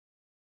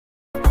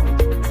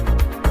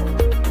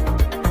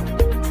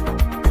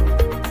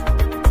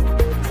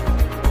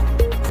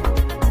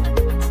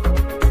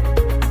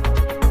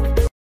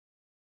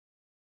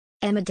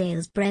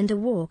Emmerdale's Brenda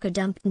Walker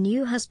dumped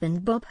new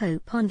husband Bob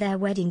Hope on their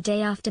wedding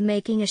day after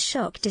making a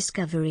shock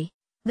discovery.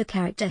 The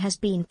character has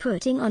been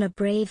putting on a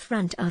brave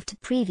front after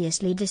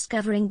previously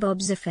discovering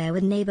Bob's affair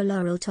with neighbor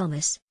Laurel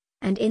Thomas,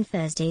 and in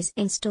Thursday's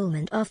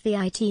installment of the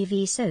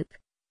ITV soap,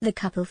 the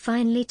couple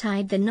finally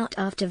tied the knot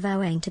after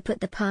vowing to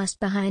put the past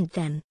behind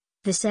them.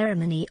 The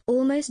ceremony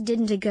almost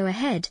didn't go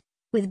ahead,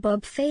 with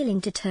Bob failing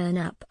to turn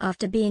up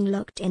after being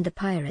locked in the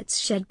pirate's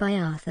shed by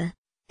Arthur.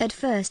 At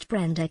first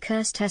Brenda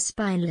cursed her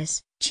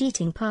spineless,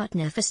 cheating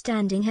partner for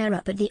standing her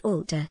up at the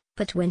altar,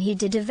 but when he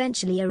did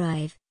eventually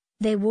arrive,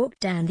 they walked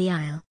down the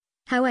aisle.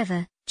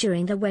 However,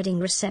 during the wedding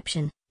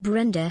reception,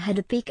 Brenda had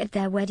a peek at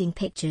their wedding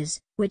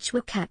pictures, which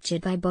were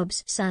captured by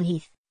Bob's son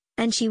Heath,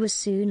 and she was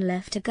soon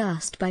left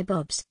aghast by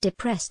Bob's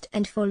depressed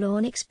and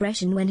forlorn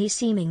expression when he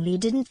seemingly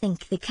didn't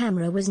think the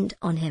camera wasn't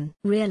on him.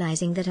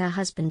 Realizing that her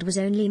husband was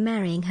only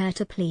marrying her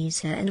to please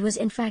her and was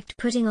in fact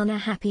putting on a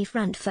happy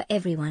front for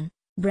everyone,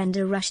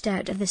 Brenda rushed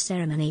out of the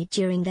ceremony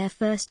during their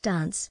first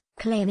dance,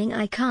 claiming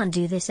 "I can't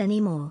do this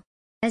anymore."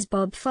 As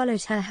Bob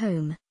followed her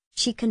home,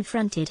 she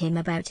confronted him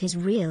about his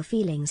real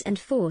feelings and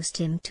forced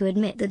him to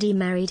admit that he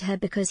married her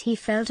because he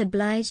felt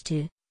obliged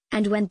to,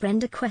 and when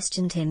Brenda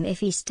questioned him if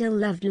he still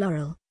loved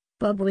Laurel,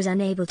 Bob was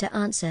unable to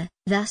answer,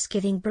 thus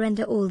giving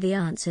Brenda all the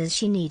answers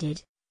she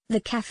needed. The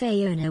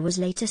cafe owner was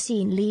later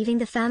seen leaving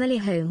the family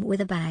home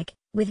with a bag,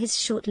 with his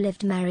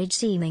short-lived marriage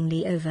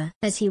seemingly over.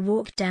 As he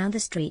walked down the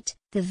street,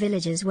 the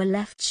villagers were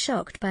left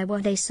shocked by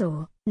what they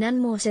saw, none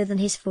more so than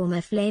his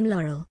former flame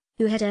Laurel,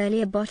 who had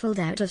earlier bottled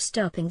out of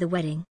stopping the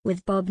wedding.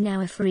 With Bob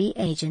now a free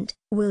agent,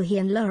 will he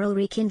and Laurel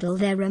rekindle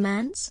their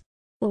romance?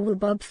 Or will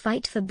Bob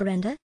fight for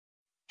Brenda?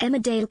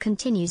 Emmerdale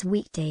continues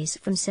weekdays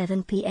from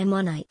 7 p.m.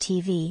 on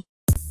ITV.